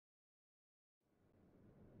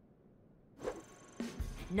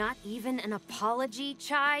Not even an apology,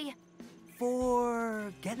 Chai?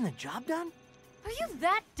 For getting the job done? Are you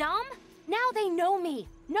that dumb? Now they know me.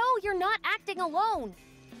 No, you're not acting alone.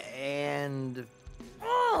 And...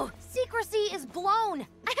 Oh, secrecy is blown.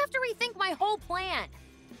 I have to rethink my whole plan.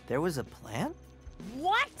 there was a plan?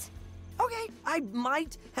 What? Okay, I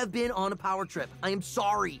might have been on a power trip. I am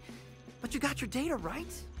sorry. But you got your data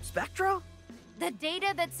right, Spectra? The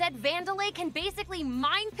data that said Vandalay can basically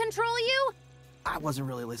mind control you? I wasn't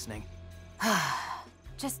really listening.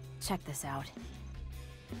 Just check this out.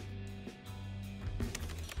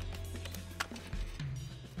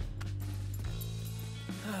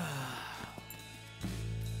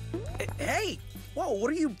 Hey! Whoa,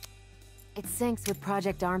 what are you... It syncs with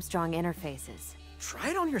Project Armstrong interfaces. Try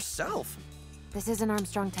it on yourself. This isn't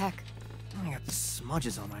Armstrong tech. I got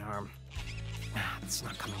smudges on my arm. It's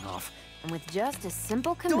not coming off. And with just a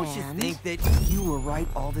simple command... Don't you think that you were right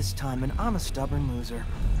all this time and I'm a stubborn loser?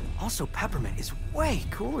 Also, Peppermint is way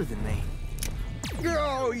cooler than me.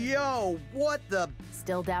 Yo, what the...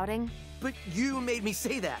 Still doubting? But you made me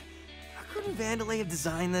say that. Couldn't Vandalay have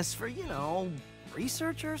designed this for, you know,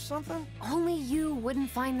 research or something? Only you wouldn't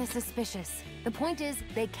find this suspicious. The point is,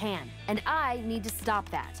 they can, and I need to stop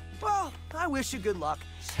that. Well, I wish you good luck.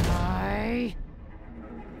 Chai.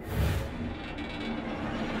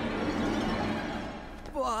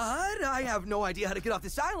 But I have no idea how to get off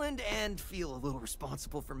this island and feel a little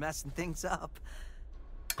responsible for messing things up.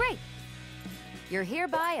 Great. You're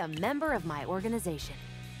hereby a member of my organization.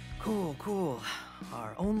 Cool.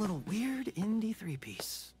 Our own little weird indie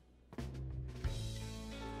three-piece.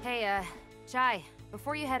 Hey, Chai,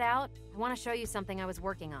 before you head out, I want to show you something I was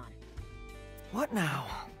working on. What now?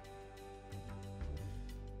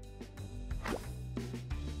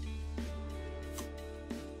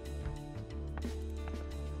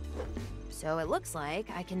 So it looks like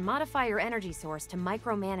I can modify your energy source to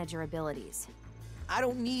micromanage your abilities. I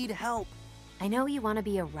don't need help. I know you want to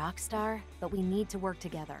be a rock star, but we need to work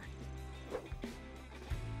together.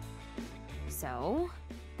 So,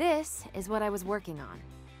 this is what I was working on.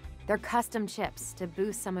 They're custom chips to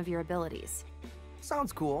boost some of your abilities.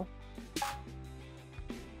 Sounds cool.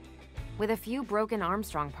 With a few broken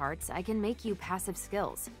Armstrong parts, I can make you passive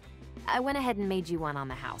skills. I went ahead and made you one on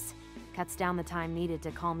the house. Cuts down the time needed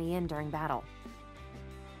to call me in during battle.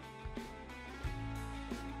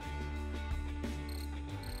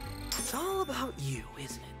 It's all about you,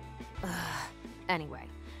 isn't it? Anyway,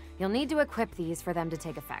 you'll need to equip these for them to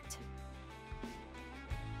take effect.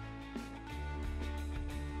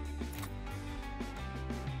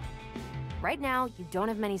 Right now, you don't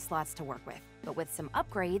have many slots to work with, but with some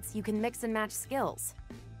upgrades, you can mix and match skills.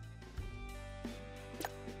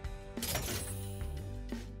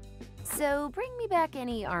 So bring me back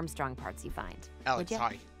any Armstrong parts you find. Alex, would ya?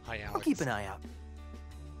 hi. Hi, Alex. I'll keep an eye out.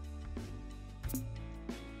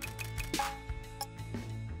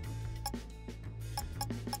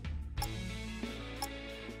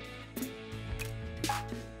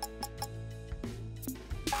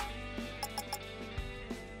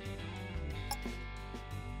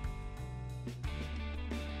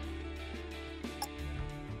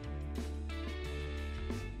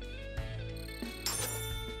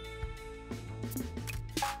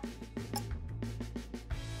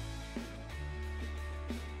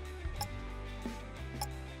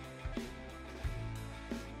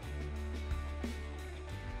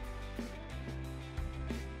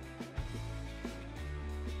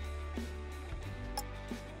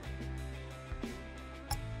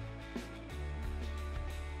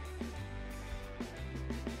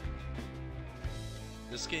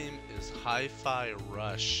 This game is Hi-Fi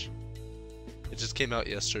Rush. It just came out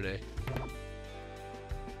yesterday.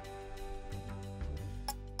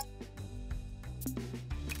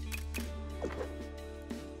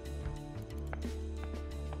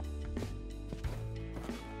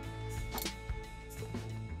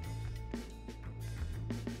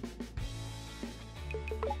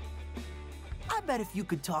 I bet if you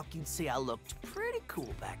could talk, you'd say I looked pretty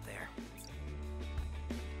cool back there.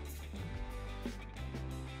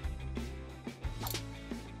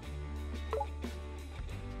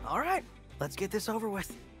 All right, let's get this over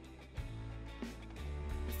with.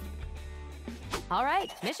 All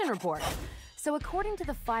right, mission report. So according to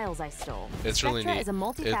the files I stole, It's really Spectra neat. is a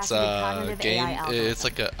multifaceted It's a cognitive game. AI algorithm. It's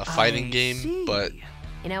like a fighting I game, see. but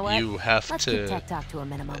You know what? you have Let's keep to. tech talk to a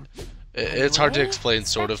minimum. It's hard to Anyway, explain,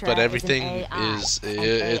 sort of, Spectra but everything is an AI, is. and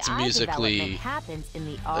It's AI musically. development happens in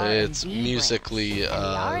the It's R&D musically. branch. And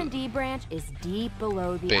the R&D branch is deep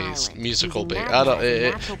below the based, island, musical using based. magma I don't. as a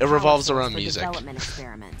It natural revolves power source around for music. development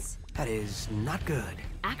experiments. That is not good.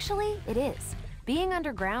 Actually, it is. Being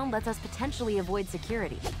underground lets us potentially avoid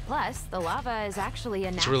security. Plus, the lava is actually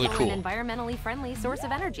a natural really cool. and environmentally friendly source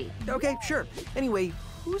of energy. Okay, sure. Anyway,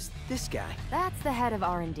 who's this guy? That's the head of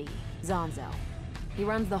R&D, Zonzo. He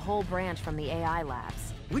runs the whole branch from the AI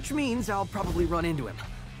labs. Which means I'll probably run into him.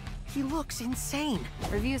 He looks insane.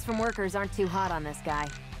 Reviews from workers aren't too hot on this guy.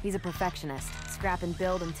 He's a perfectionist. Scrap and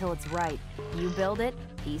build until it's right. You build it,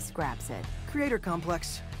 he scraps it. Creator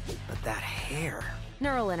complex. But that hair.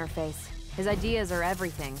 Neural interface. His ideas are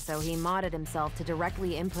everything, so he modded himself to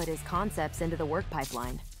directly input his concepts into the work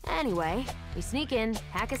pipeline. Anyway, we sneak in,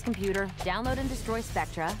 hack his computer, download and destroy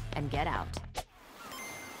Spectra, and get out.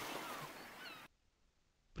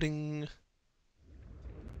 Bling.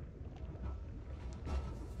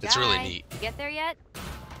 It's really Guy, neat. Get there yet?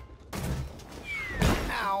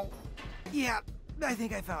 Ow. Yeah, I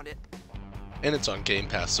think I found it. And it's on Game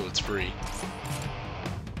Pass, so it's free.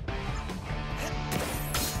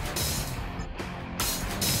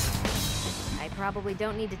 I probably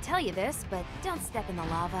don't need to tell you this, but don't step in the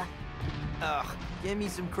lava. Ugh, give me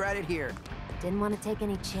some credit here. Didn't want to take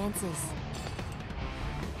any chances.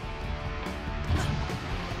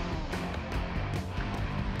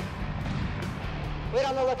 We're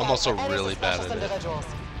on the lookout I'm also for any really bad suspicious at it. individuals.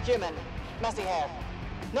 Human, messy hair.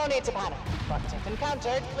 No need to panic, but if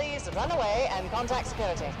encountered, please run away and contact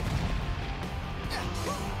security.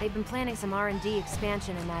 They've been planning some R&D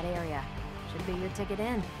expansion in that area. Should be your ticket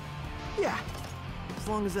in. Yeah, as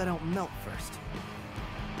long as I don't melt first.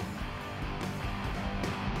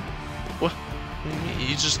 What?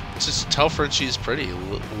 You just tell Frenchie is pretty.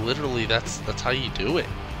 Literally, that's how you do it.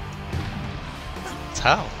 That's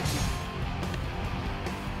how.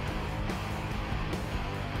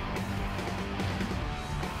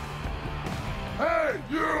 Hey,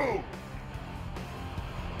 you!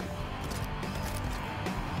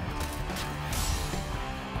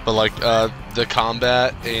 But like, the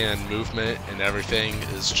combat and movement and everything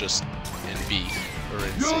is just in B or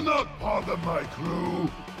in You're sync. not part of my crew!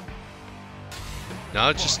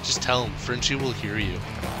 No, just tell him. Frenchie will hear you.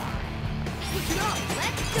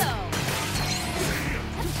 Let's go!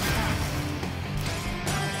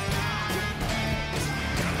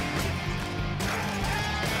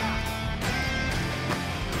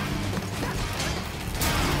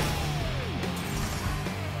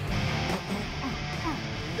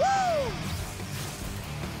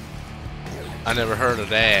 I never heard of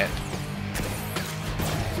that.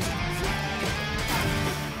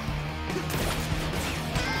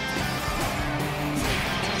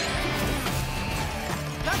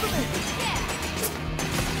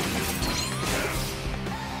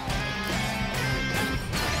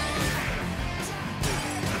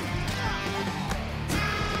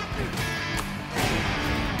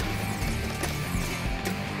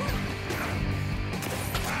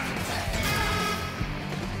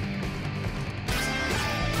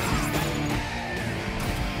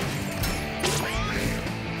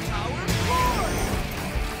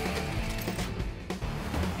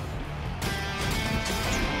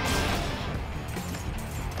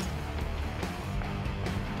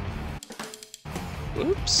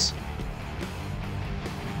 Oops.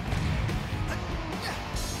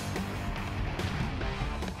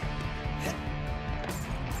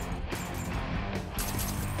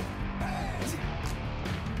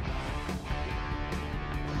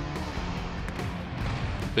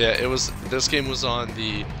 But yeah, this game was on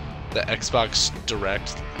the Xbox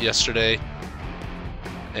Direct yesterday.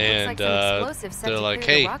 And Looks like some explosives set they're to like,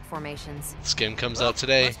 clear the hey, rock formations. this game comes out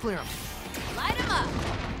today. Let's clear 'em. Light 'em up!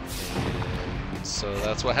 So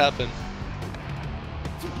that's what happened.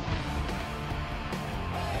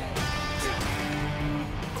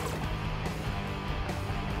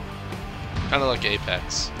 Kind of like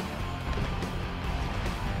Apex.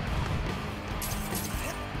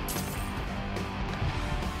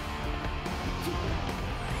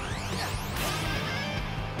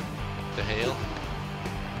 The hail.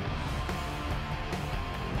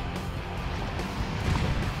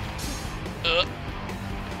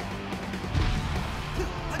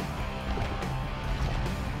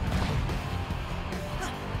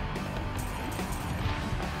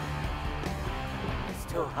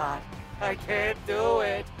 It's too hot. I can't do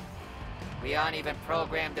it. We aren't even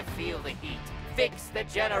programmed to feel the heat. Fix the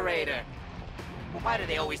generator. Why do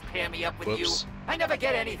they always pair me up with Whoops. you? I never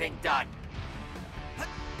get anything done.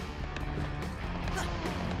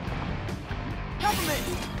 Government,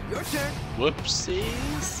 your turn.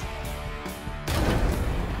 Whoopsies.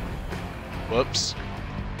 Whoops.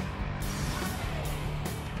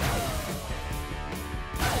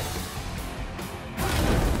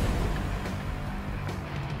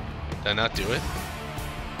 Did I not do it?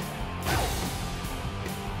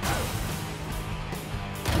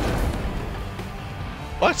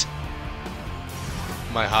 What?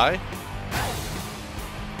 Am I high?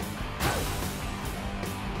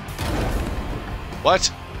 What?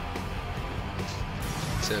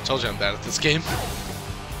 See, I told you I'm bad at this game.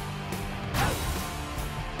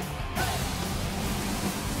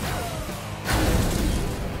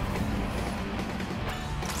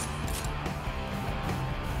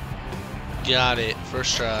 Got it.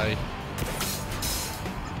 First try.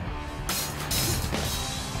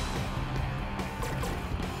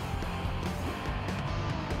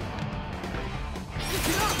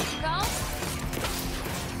 Go.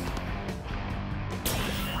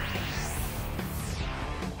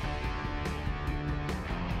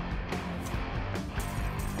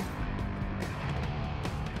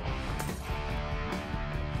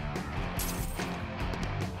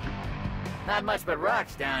 Not much but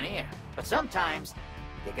rocks down here. But sometimes,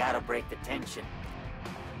 you gotta break the tension.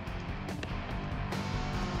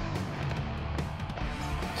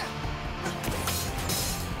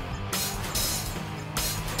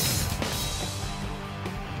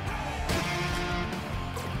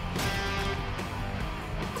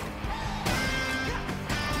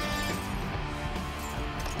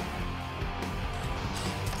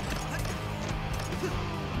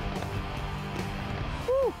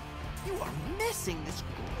 Whew. You are missing this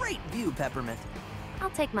great view, Peppermint. I'll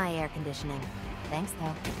take my air conditioning. Thanks,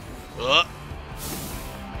 though.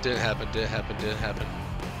 Didn't happen, didn't happen, didn't happen.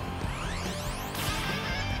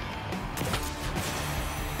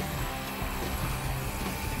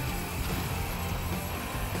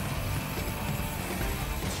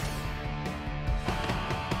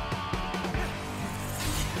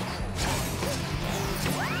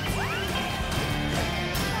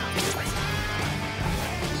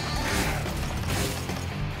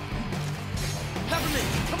 Peppermint,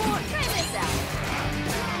 come on! Try this out.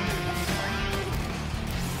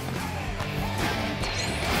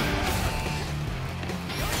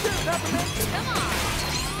 Peppermint! Come on.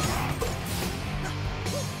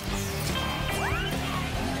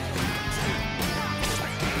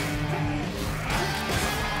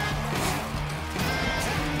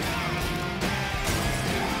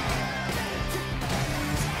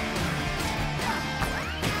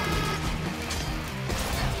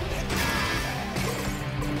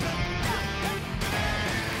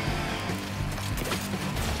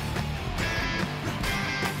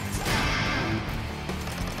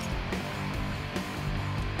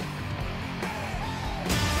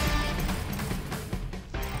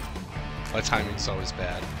 My timing's always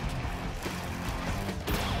bad.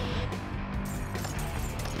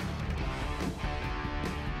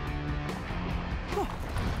 Oh,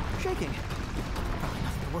 shaking. Probably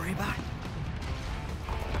nothing to worry about.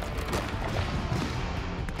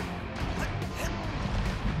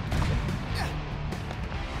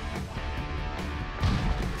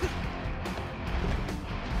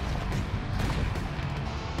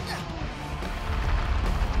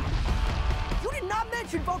 You did not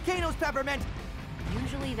mention volcanoes, Peppermint!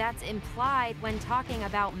 Usually that's implied when talking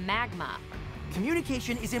about magma.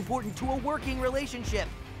 Communication is important to a working relationship.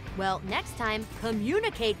 Well, next time,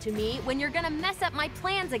 communicate to me when you're gonna mess up my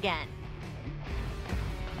plans again.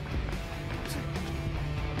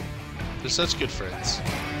 They're such good friends.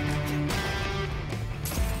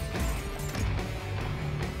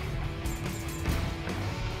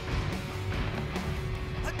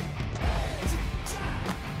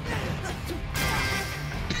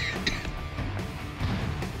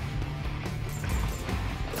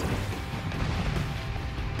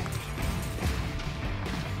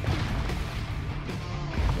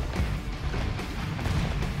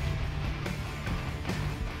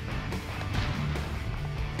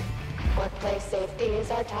 Workplace safety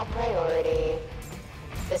is our top priority.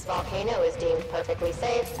 This volcano is deemed perfectly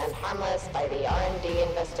safe and harmless by the R&D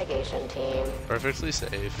investigation team. Perfectly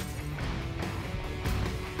safe.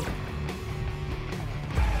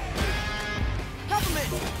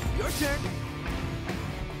 Peppermint, your turn.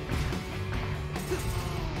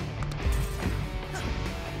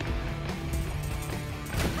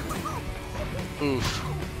 Oof.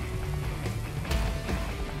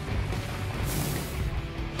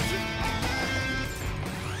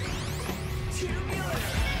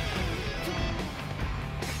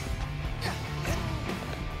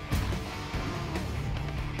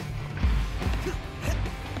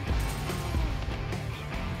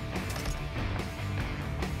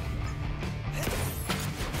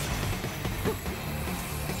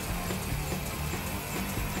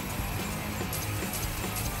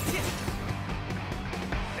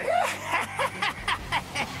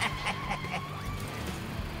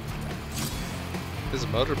 This is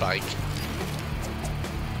a motorbike.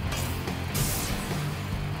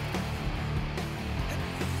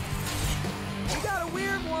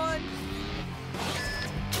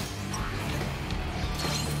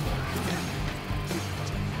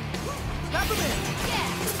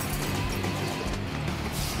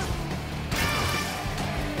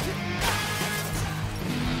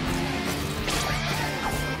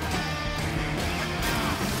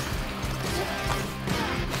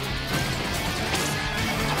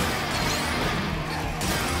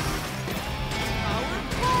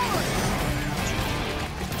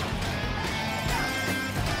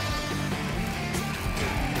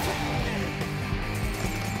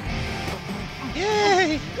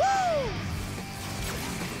 Yay!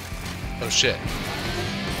 Oh shit.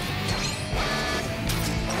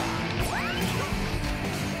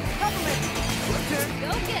 Go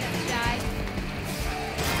get him, Shy.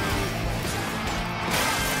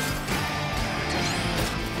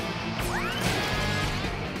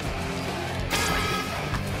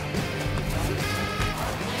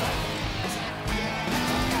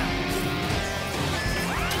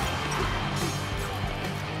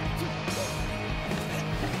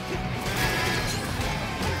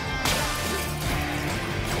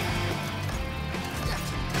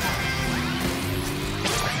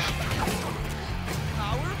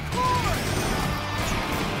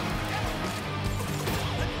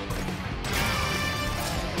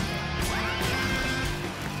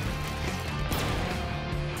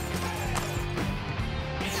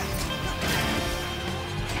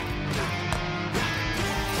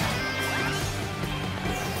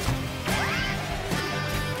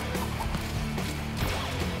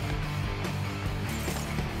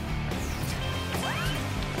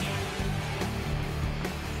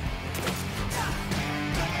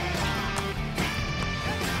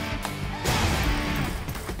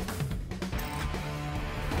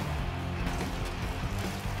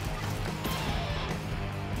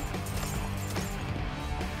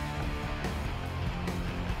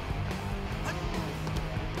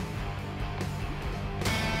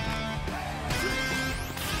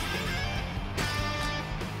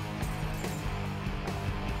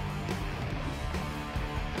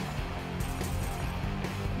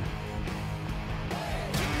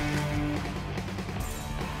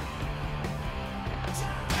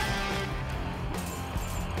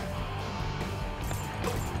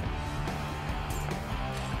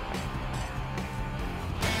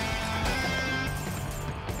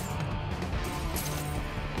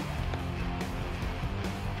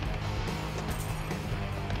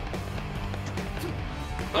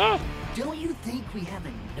 Don't you think we have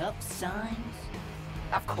enough signs?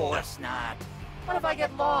 Of course not. What if I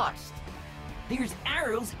get lost? There's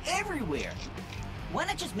arrows everywhere. Why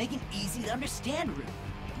not just make an easy to understand route?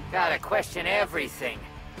 Gotta question everything,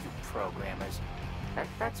 you programmers.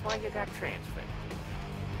 That's why you got transferred.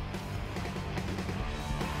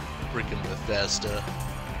 Freaking Bethesda.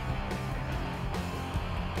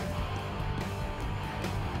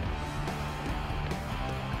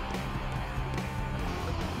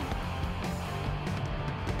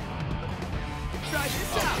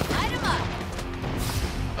 Light him up.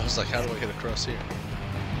 I was like, how do I get across here?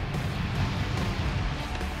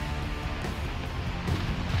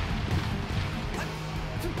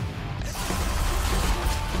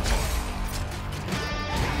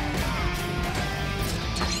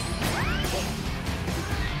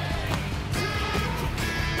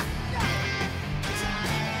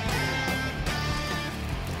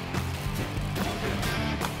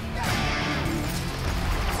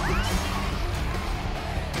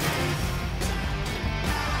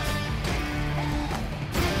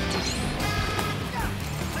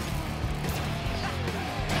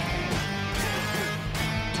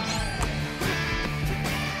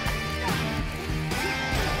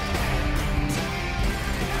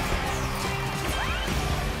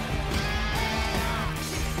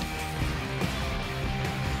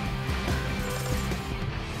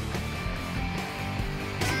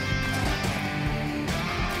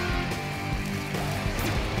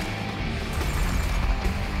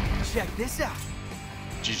 Check this out.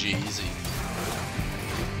 GG easy.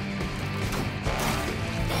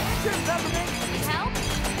 Need help?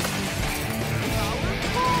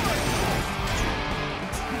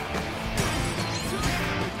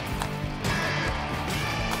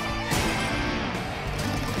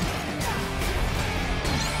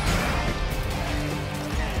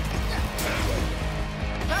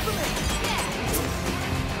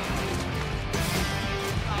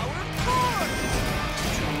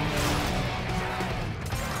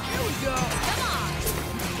 Come on.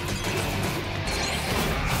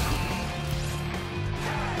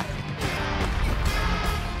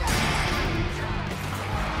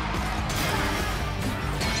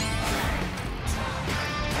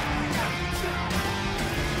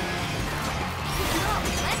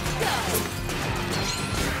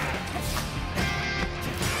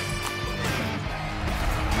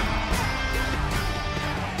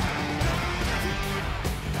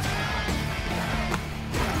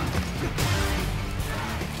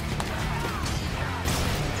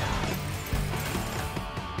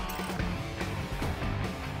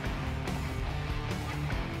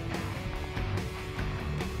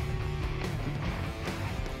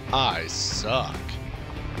 I suck.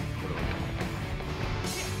 What do we got?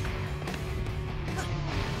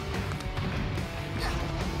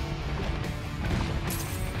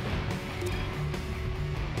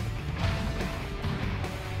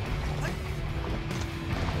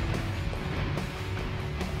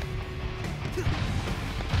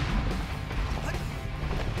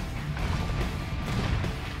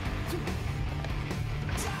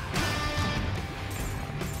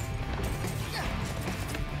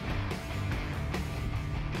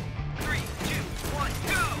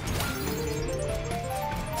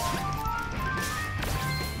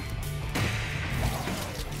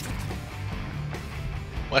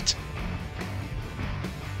 What?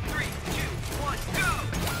 3, 2, 1, go!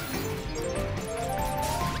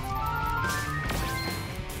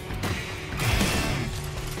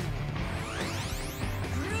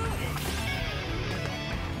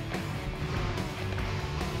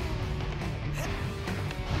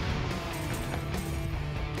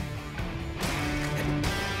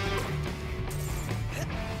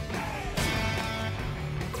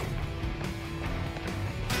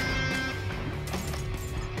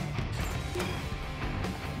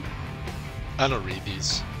 I don't read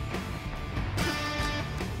these.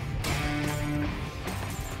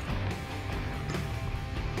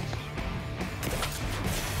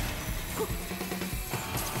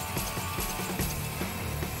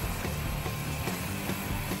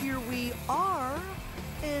 Here we are,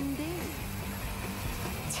 indeed.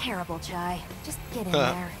 Terrible, Chai. Just get in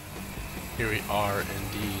there. Here we are,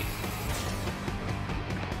 indeed.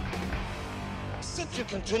 Since you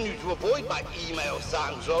continue to avoid my email,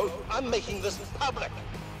 Sanzo, I'm making this public.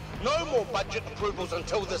 No more budget approvals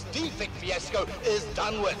until this defect fiasco is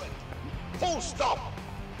done with. Full stop.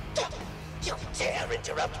 You dare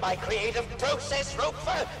interrupt my creative process,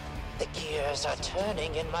 Roquefort? The gears are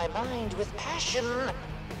turning in my mind with passion.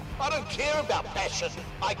 I don't care about passion.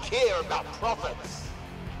 I care about profits.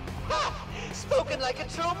 Ha! Spoken like a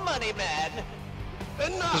true money man.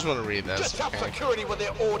 Enough. Just want to read this. Just have Okay. security with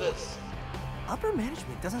their orders. Upper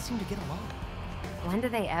management doesn't seem to get along. When do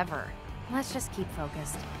they ever? Let's just keep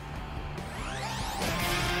focused.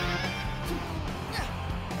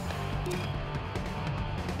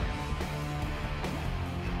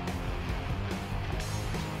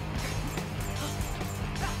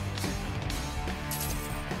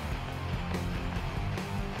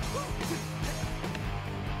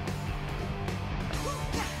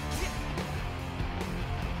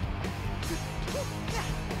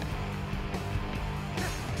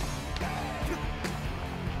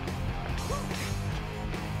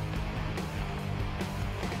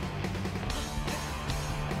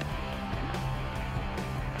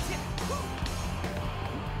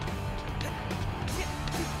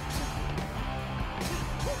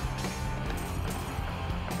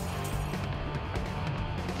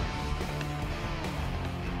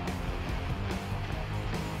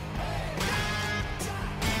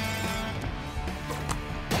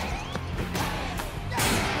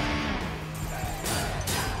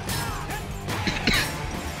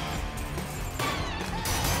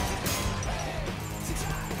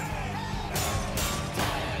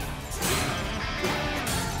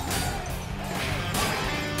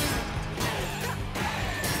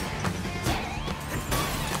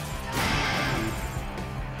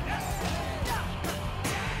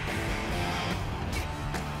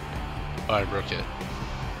 Oh, I broke it.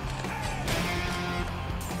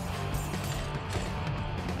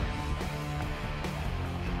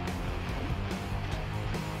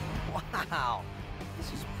 Wow,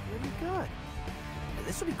 this is pretty good.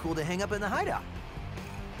 This would be cool to hang up in the hideout.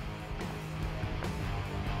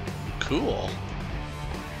 Cool.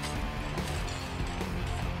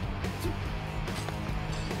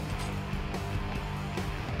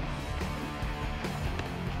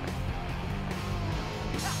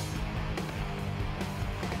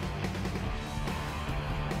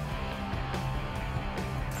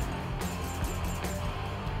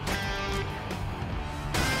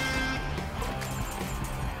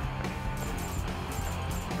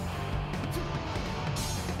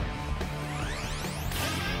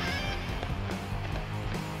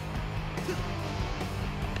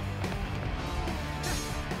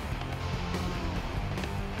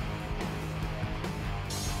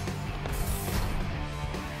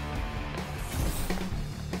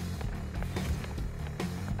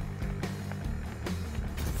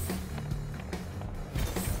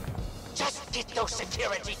 Just get those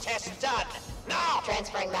security tests done, now!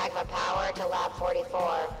 Transferring magma power to Lab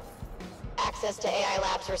 44. Access to AI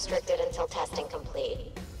labs restricted until testing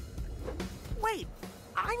complete. Wait,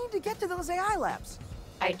 I need to get to those AI labs.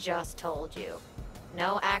 I just told you.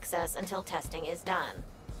 No access until testing is done.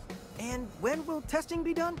 And when will testing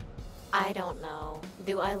be done? I don't know.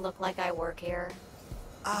 Do I look like I work here?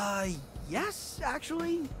 Yes,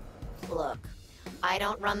 actually. Look, I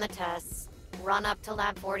don't run the tests. Run up to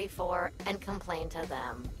Lab 44 and complain to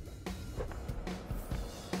them.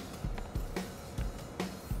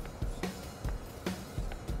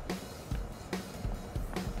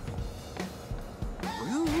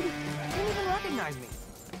 Rude. You didn't even recognize me.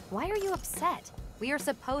 Why are you upset? We are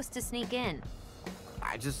supposed to sneak in.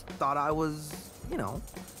 I just thought I was, you know,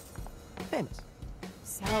 famous.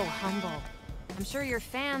 So humble. I'm sure your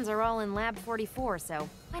fans are all in Lab 44, so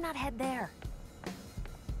why not head there?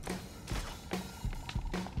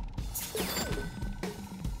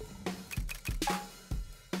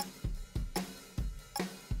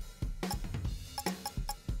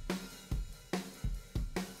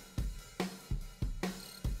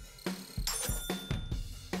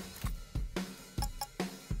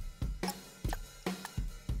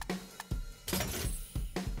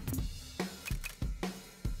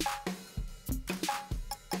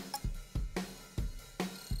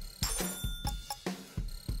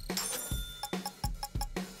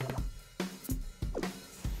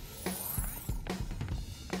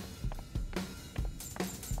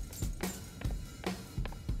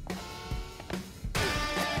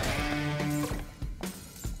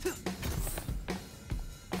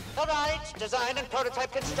 All right, design and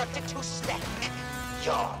prototype constructed to spec.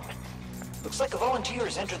 Yawn. Looks like a volunteer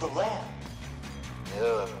has entered the lab.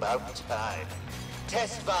 Oh, about time.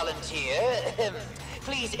 Test volunteer,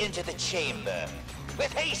 please enter the chamber.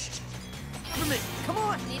 With haste! Come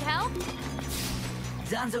on! Need help?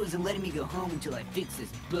 Zanzo isn't letting me go home until I fix this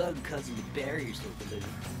bug causing the barriers to overload.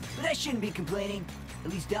 But I shouldn't be complaining.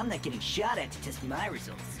 At least I'm not getting shot at to test my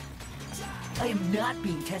results. I am not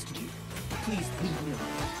being tested here. Please leave me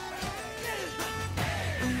alone.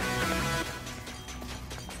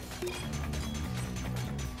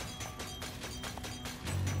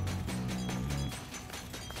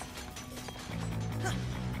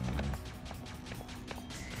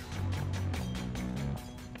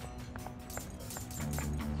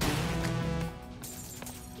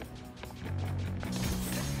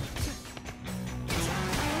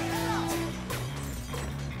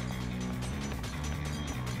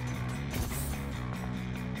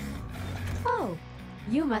 Oh,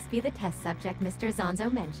 you must be the test subject Mr.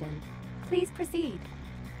 Zanzo mentioned. Please proceed.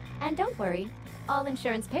 And don't worry, all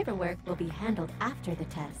insurance paperwork will be handled after the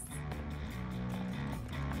tests.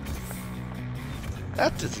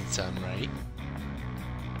 That doesn't sound right.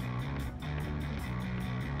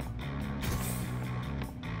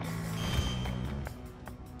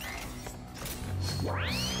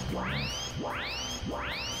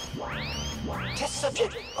 Test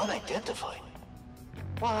subject unidentified.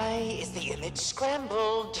 Why is the image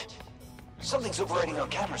scrambled? Something's overriding our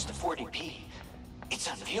cameras to 40p. It's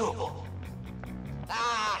unviewable.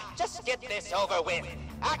 Ah, just get this over with.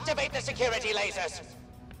 Activate the security lasers.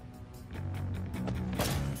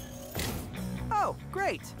 Oh,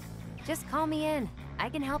 great. Just call me in. I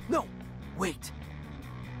can help. No, wait.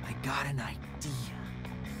 I got an idea.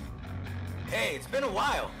 Hey, it's been a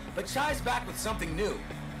while, but Chai's back with something new.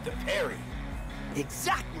 The parry.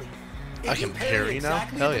 Exactly. I If you can parry parry now?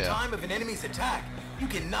 exactly Hell at the yeah. time of an enemy's attack, you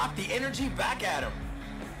can knock the energy back at him.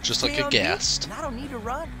 Just like Stay a on mute, ghast. and I don't need to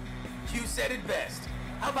run. You said it best.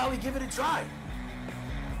 How about we give it a try?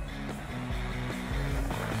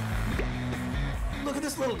 Look at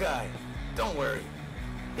this little guy. Don't worry.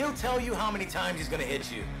 He'll tell you how many times he's gonna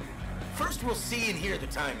hit you. First we'll see and hear the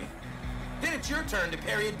timing. Then it's your turn to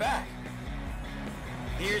parry it back.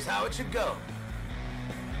 Here's how it should go.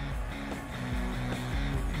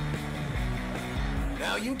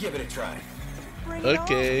 Now you give it a try. Bring it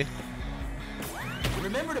Okay.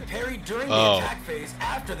 Remember to parry during the Oh. attack phase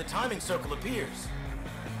after the timing circle appears.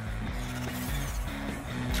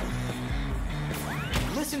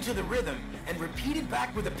 Listen to the rhythm and repeat it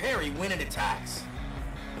back with a parry when it attacks.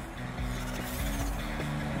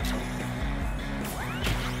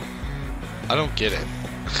 I don't get it.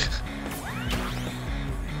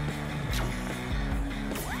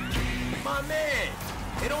 My man,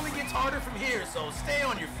 it only gets harder from here, so stay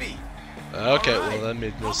on your feet. Okay, Alright, well that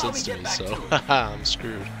made no how about we sense to get me, back so to it? haha, I'm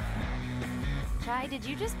screwed. Chai, did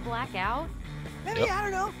you just black out? Maybe, Yep. I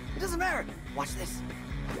don't know. It doesn't matter. Watch this.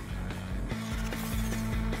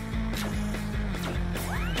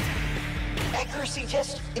 Accuracy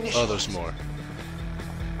test initialized. Oh, there's more.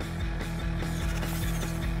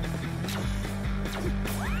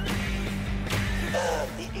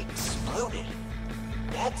 It exploded.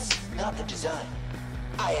 That's not the design.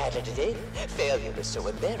 I added it in. Failure is so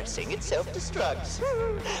embarrassing, it self-destructs.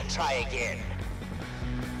 Try again.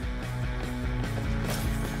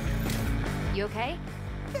 You okay?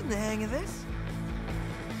 Getting the hang of this.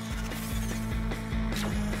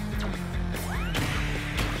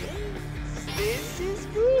 This is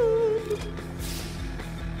good.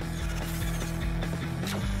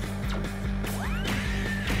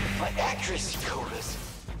 My accuracy code is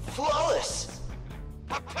flawless.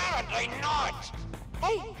 Apparently not.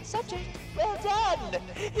 Hey, subject, well done.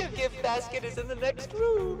 Your gift basket is in the next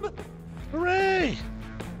room. Hooray!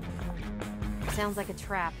 Sounds like a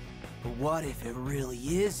trap. But what if it really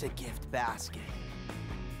is a gift basket?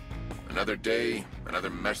 Another day, another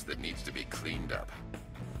mess that needs to be cleaned up.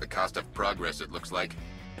 The cost of progress, it looks like.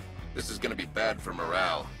 This is gonna be bad for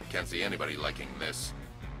morale. Can't see anybody liking this.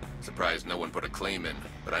 Surprised no one put a claim in,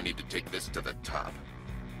 but I need to take this to the top.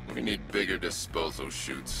 We need bigger disposal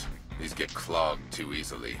chutes. These get clogged too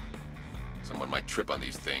easily. Someone might trip on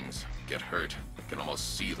these things, get hurt, can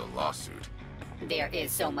almost see the lawsuit. There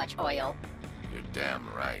is so much oil. You're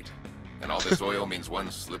damn right. And all this oil means one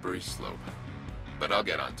slippery slope. But I'll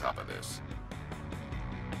get on top of this.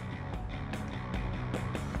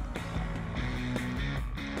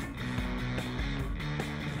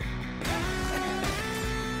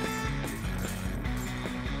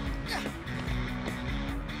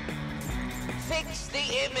 Fix the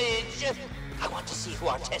image. I want to see who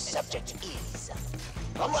our test subject is.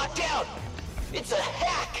 I'm locked down. It's a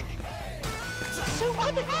hack. So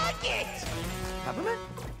unhack it. Peppermint?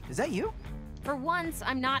 Is that you? For once,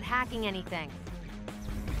 I'm not hacking anything.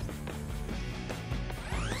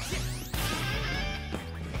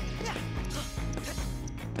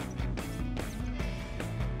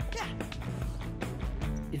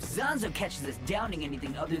 If Zanzo catches us downing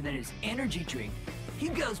anything other than his energy drink, he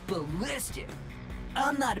goes ballistic.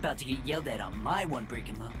 I'm not about to get yelled at on my one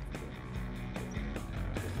breaking law.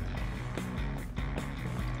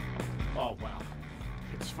 Oh, well.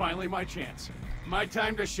 It's finally my chance. My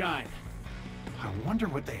time to shine. I wonder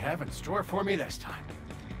what they have in store for me this time.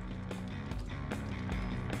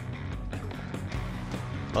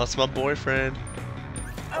 That's my boyfriend.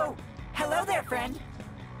 Oh, hello there, friend.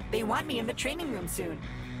 They want me in the training room soon.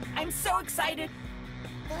 I'm so excited.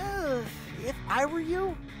 If I were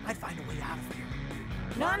you, I'd find a way out of here.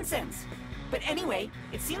 Nonsense. But anyway,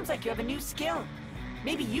 it seems like you have a new skill.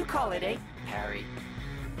 Maybe you call it a parry.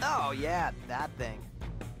 Oh yeah, that thing.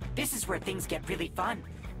 This is where things get really fun,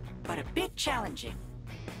 but a bit challenging.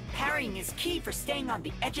 Parrying is key for staying on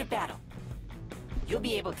the edge of battle. You'll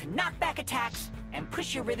be able to knock back attacks and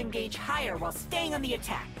push your rhythm gauge higher while staying on the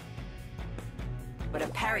attack. But a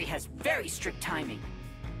parry has very strict timing.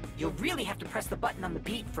 You'll really have to press the button on the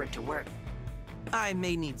beat for it to work. I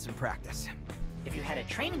may need some practice. If you had a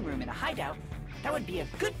training room in a hideout, that would be a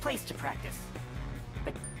good place to practice.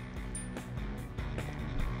 But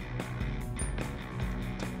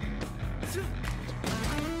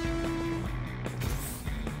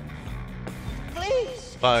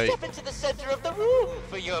Please, Bye. step into the center of the room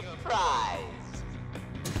for your prize.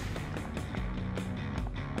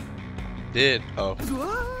 Did. Oh.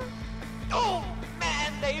 Oh,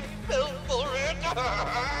 man, they fell for it.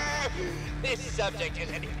 This subject is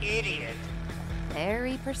an idiot.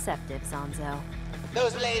 Very perceptive, Zanzo.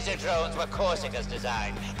 Those laser drones were Corsica's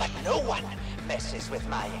design, but no one messes with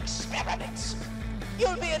my experiments.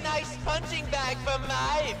 You'll be a nice punching bag for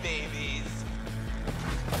my babies.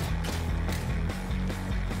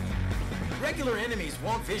 Regular enemies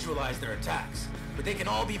won't visualize their attacks, but they can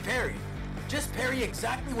all be parried. Just parry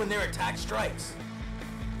exactly when their attack strikes.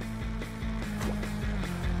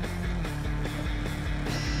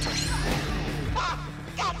 Ah,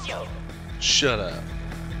 got you! Shut up.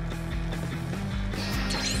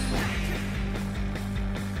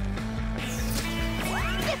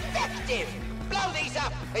 Effective! Blow these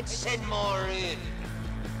up and send more in.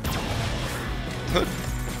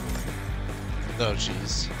 Oh,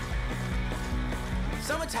 jeez.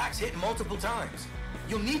 Some attacks hit multiple times.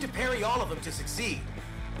 You'll need to parry all of them to succeed.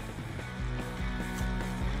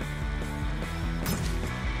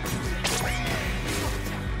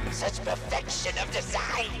 Such perfection of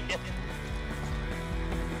design!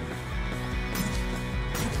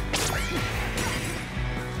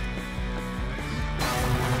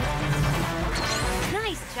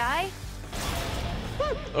 Nice, Chai.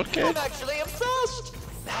 Okay. I'm actually impressed!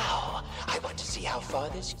 Now, I want to see how far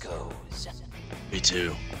this goes. Me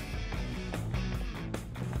too.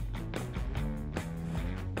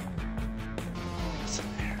 What's in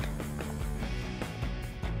there?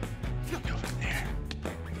 Go in there.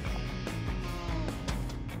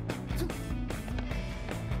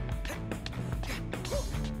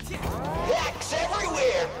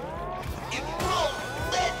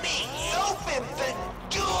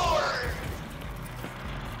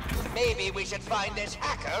 we should find this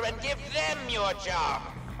hacker and give them your job.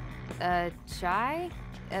 Chai?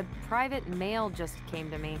 A private mail just came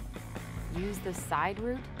to me. Use the side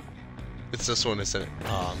route? It's this one, isn't it?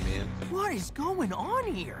 Oh man. What is going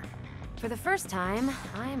on here? For the first time,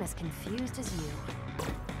 I'm as confused as you.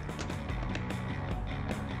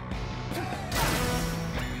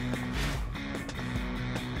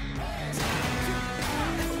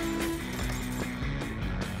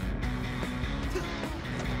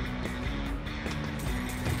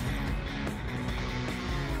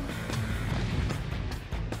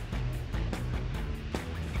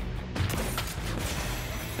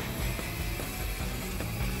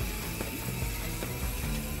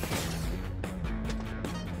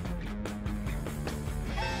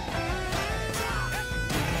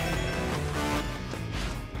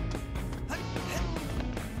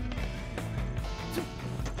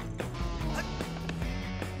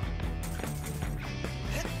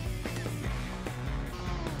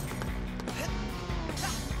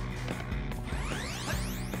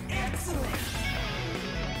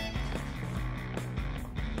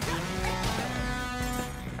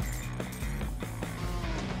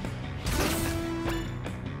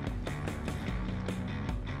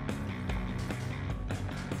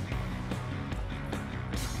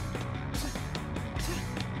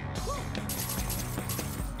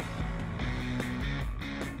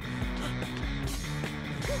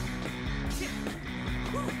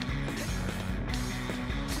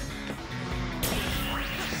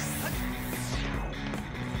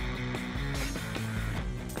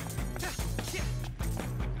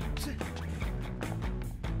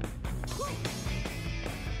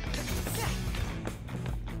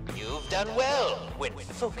 Done well when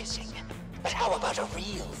focusing. But how about a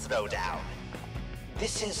real throwdown?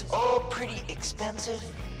 This is all pretty expensive,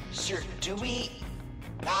 Sir Dewey.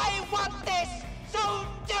 I want this, so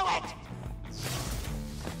do it!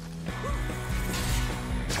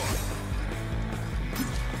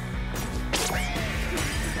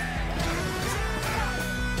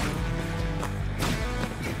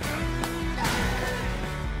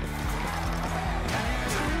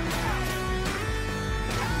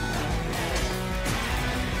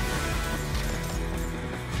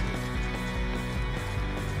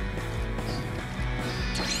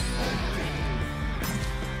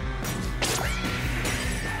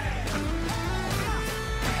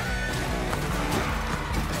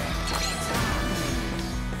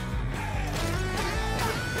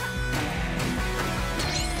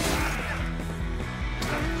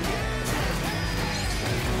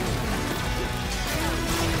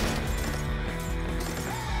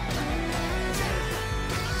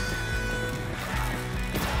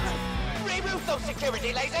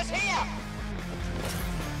 Security lasers here!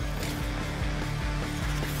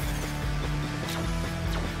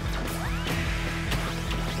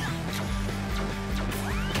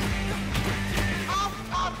 How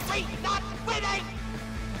are we not winning?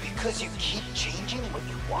 Because you keep changing what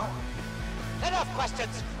you want. Enough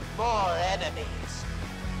questions, more enemies.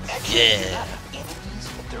 Actually, Yeah. not enemies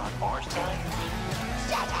if they're on our side.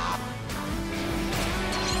 Shut up!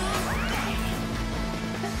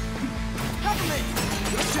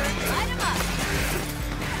 Light him up!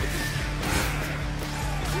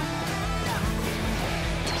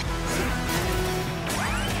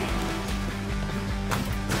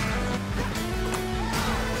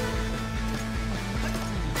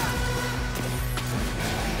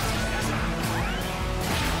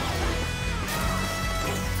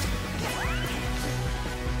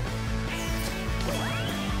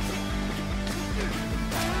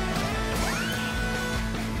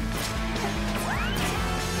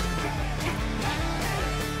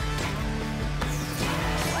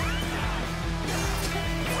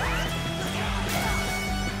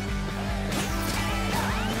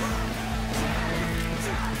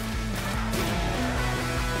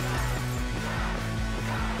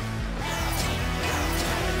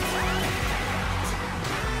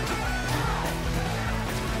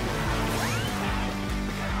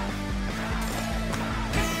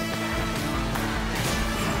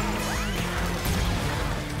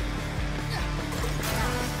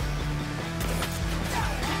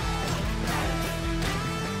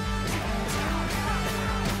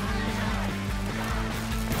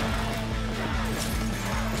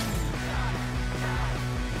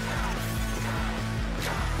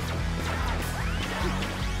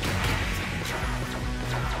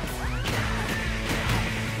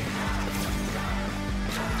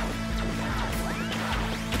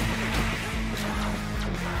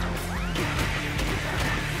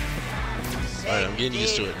 Alright, I'm getting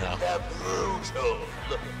used to it now. The brutal.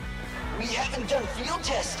 We haven't done field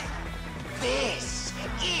testing.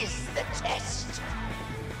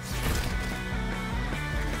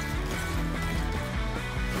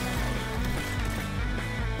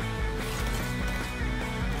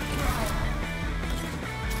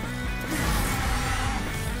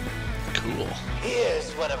 cool.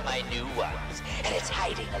 Here's one of my new ones, and it's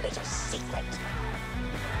hiding a little secret.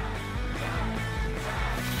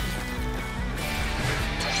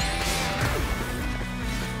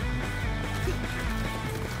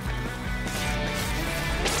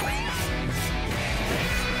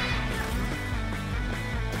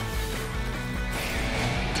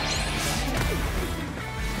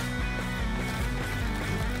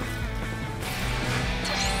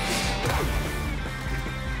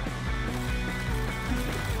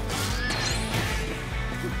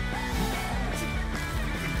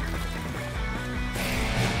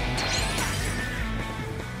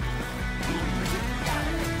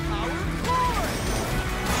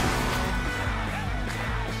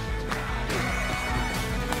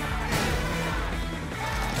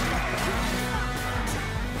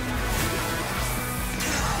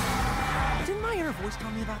 voice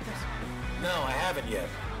tell me about this? No, I haven't yet.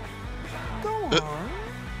 Go on.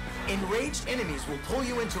 Enraged enemies will pull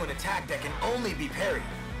you into an attack that can only be parried.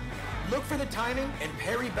 Look for the timing and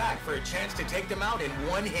parry back for a chance to take them out in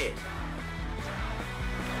one hit.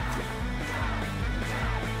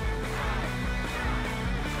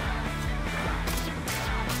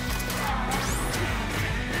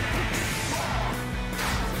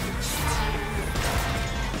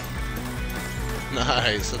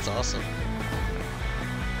 Nice, that's awesome.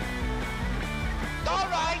 All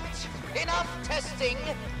right, enough testing.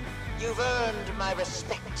 You've earned my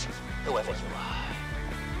respect, whoever you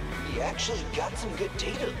are. You actually got some good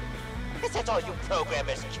data. Is that all you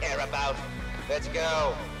programmers care about? Let's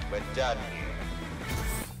go. We're done here.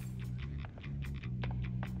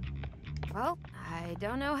 Well, I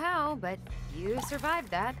don't know how, but you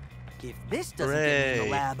survived that. If this doesn't get me in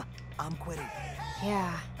the lab, I'm quitting.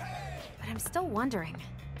 Yeah, but I'm still wondering,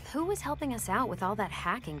 who was helping us out with all that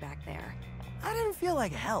hacking back there? I didn't feel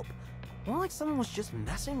like help. More like someone was just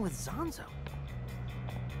messing with Zanzo.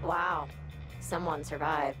 Wow, someone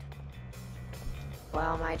survived.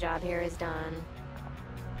 Well, my job here is done.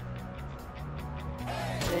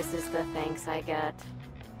 This is the thanks I get.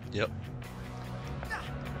 Yep.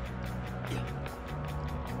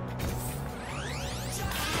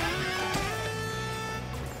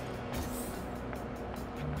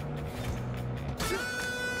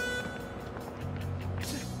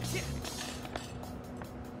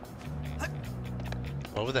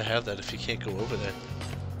 Why would they have that if you can't go over there?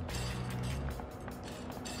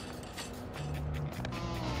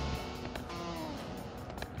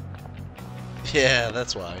 Yeah,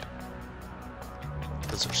 that's why.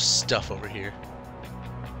 Because there's stuff over here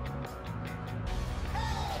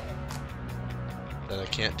that I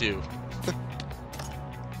can't do.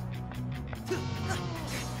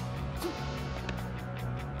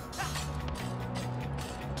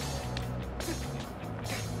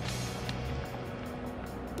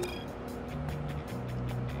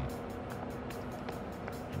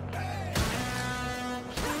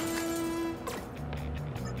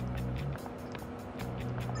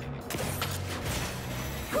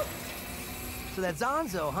 So that's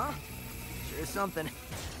Zanzo, huh? Sure is something.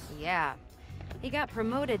 Yeah. He got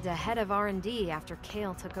promoted to head of R&D after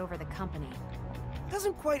Kale took over the company.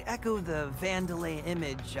 Doesn't quite echo the Vandelay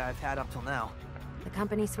image I've had up till now. The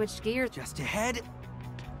company switched gears. Just ahead.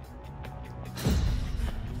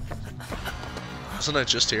 Wasn't I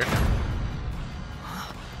just here?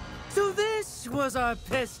 So this was our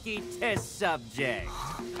pesky test subject.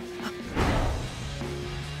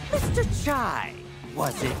 Mr. Chai,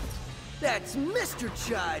 was it? That's Mr.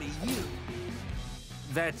 Chai to you.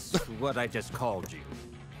 That's what I just called you.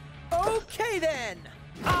 Okay then.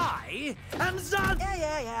 I am Zanzo.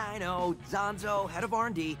 Yeah, I know. Zanzo, head of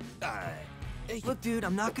R&D. Look, dude,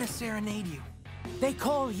 I'm not gonna serenade you. They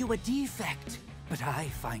call you a defect, but I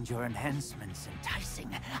find your enhancements enticing.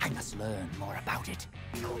 I must learn more about it.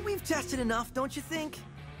 We've tested enough, don't you think?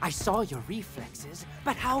 I saw your reflexes,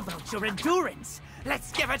 but how about your endurance?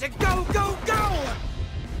 Let's give it a go, go, go!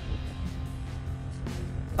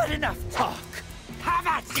 But enough talk. Have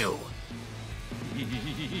at you!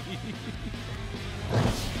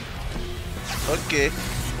 Okay.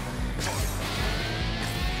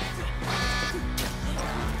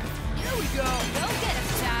 Here we go. Go get him,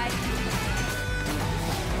 Chai.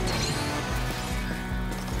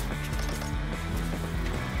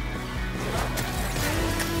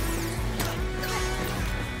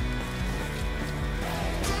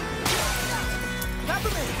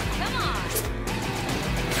 Peppermint! Come on!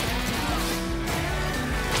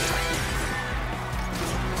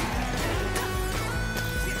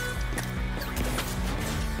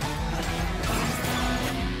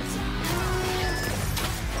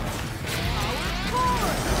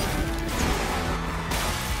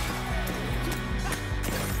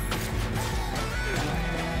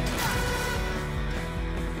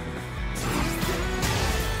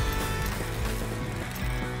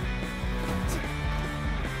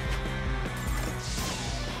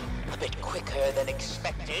 bit quicker than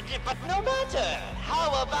expected, but no matter.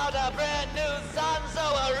 How about a brand new Zanzo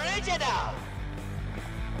original?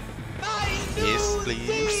 My Yes, new please.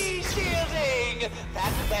 Z shielding!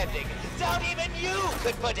 Patent pending. Doubt even you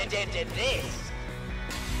could put a dent in this.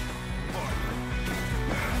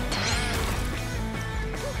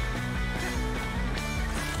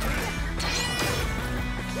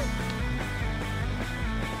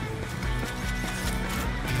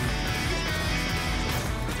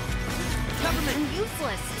 Government!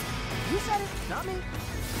 Useless. You said it, not me.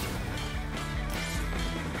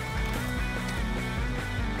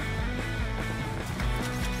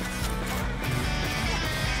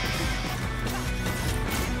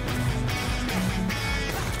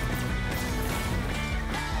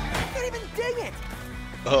 I can't even ding it!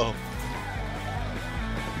 Oh.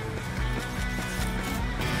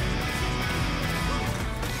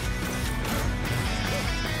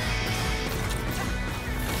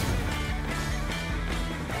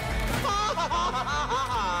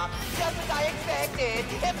 Just as I expected.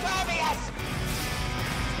 Impervious!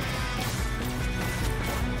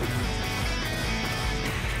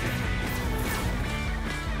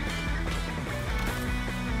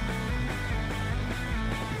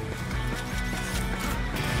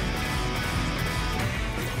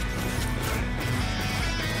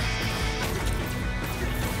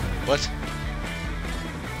 What?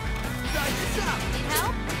 Need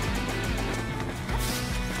help?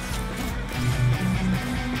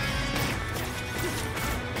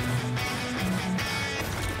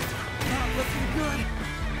 Not looking good.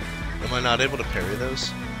 Am I not able to parry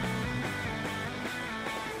those?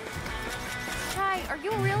 Ty, are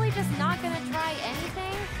you really just not gonna try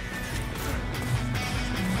anything?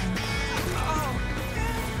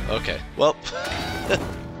 Okay, well.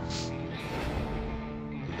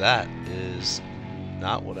 That is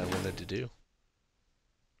not what I wanted to do.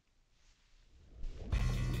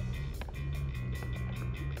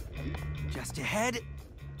 Just ahead.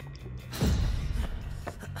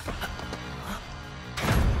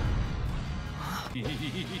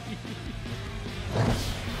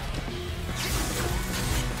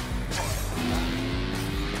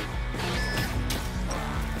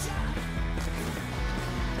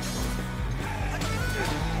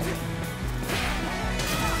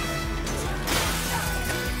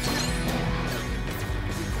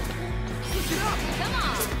 Come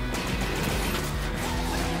on.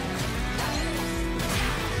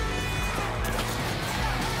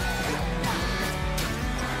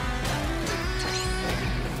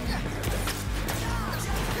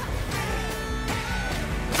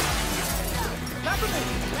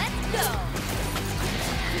 Let's go.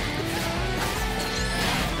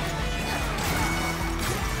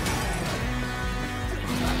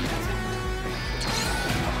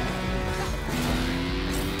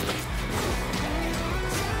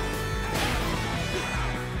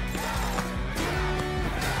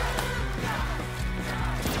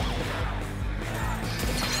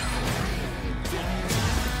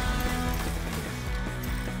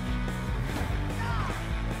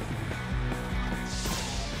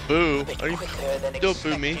 Boo! Are you? Quicker than Don't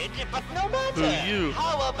boo me. expected, but no matter. Boo you.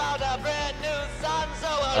 How about a brand new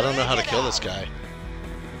Zanzo I don't know how to kill original? this guy.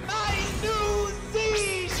 My new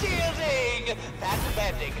Z shielding! Patent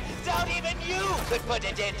pending. Doubt even you could put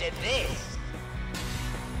a dent in this.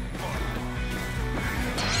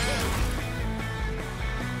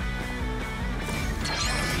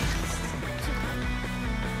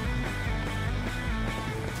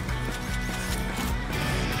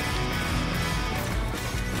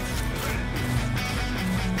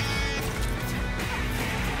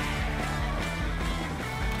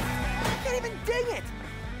 I can't even ding it!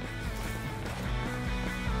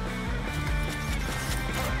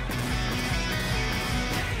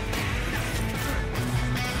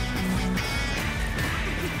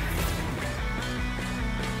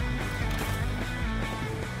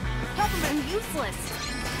 Government useless.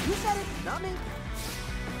 You said it, not me.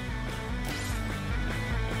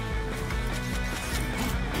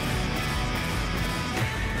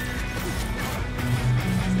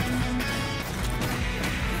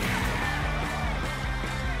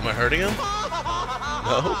 Am I hurting him?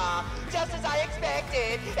 No? Just as I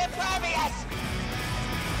expected. Impervious!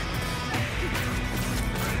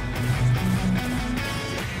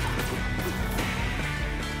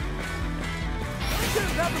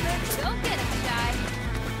 Go get him, guy.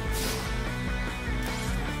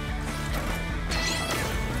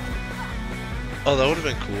 Oh, that would have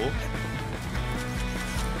been cool.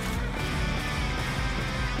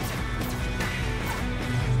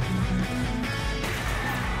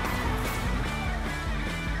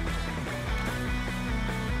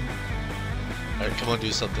 Alright, come on,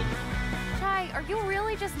 do something. Chai, are you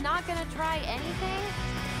really just not gonna try anything?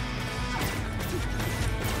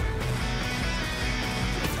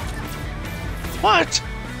 What?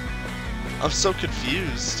 I'm so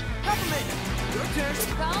confused. Your turn.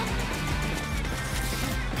 Well,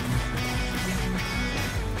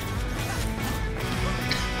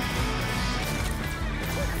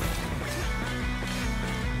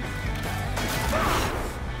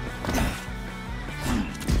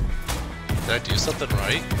 Did I do something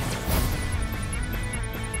right?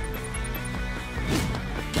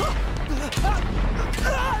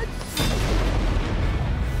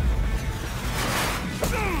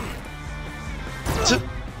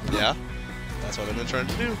 Yeah, that's what I've been trying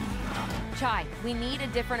to do. Chai, we need a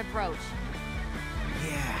different approach.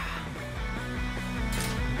 Yeah.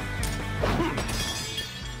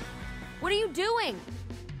 What are you doing?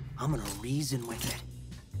 I'm gonna reason with it.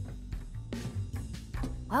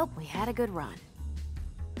 Well, we had a good run.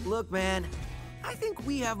 Look, man, I think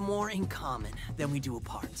we have more in common than we do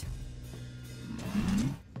apart.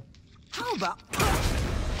 How about...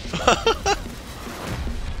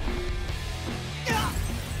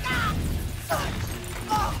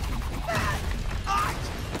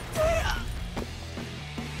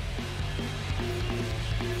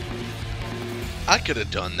 I could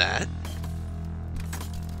have done that.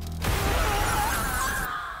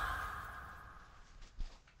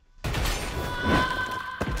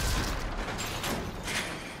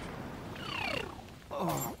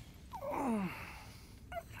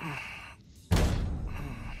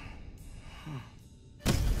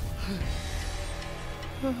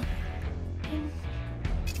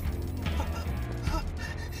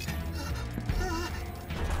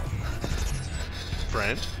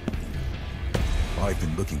 Friend? I've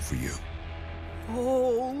been looking for you.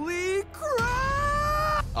 Holy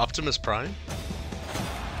crap! Optimus Prime?